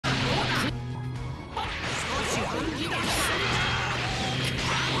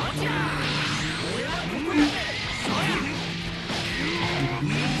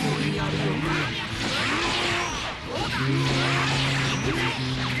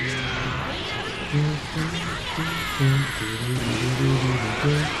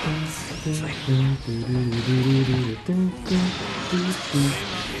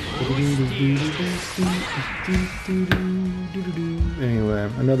Anyway,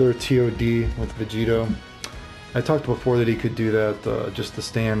 another TOD with Vegito. I talked before that he could do that, just to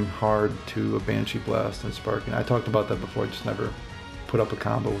stand hard to a Banshee Blast and Sparking. I talked about that before, I just never put up a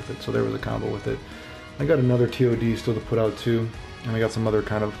combo with it, so there was a combo with it. I got another TOD still to put out too, and I got some other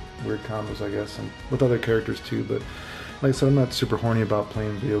kind of weird combos, I guess, and with other characters too, but like I said, I'm not super horny about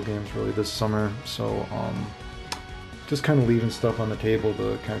playing video games really this summer, so just kind of leaving stuff on the table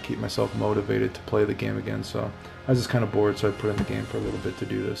to kind of keep myself motivated to play the game again. So I was just kind of bored, so I put in the game for a little bit to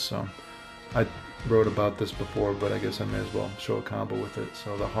do this. So I wrote about this before, but I guess I may as well show a combo with it.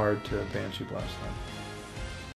 So the hard to Banshee Blast time.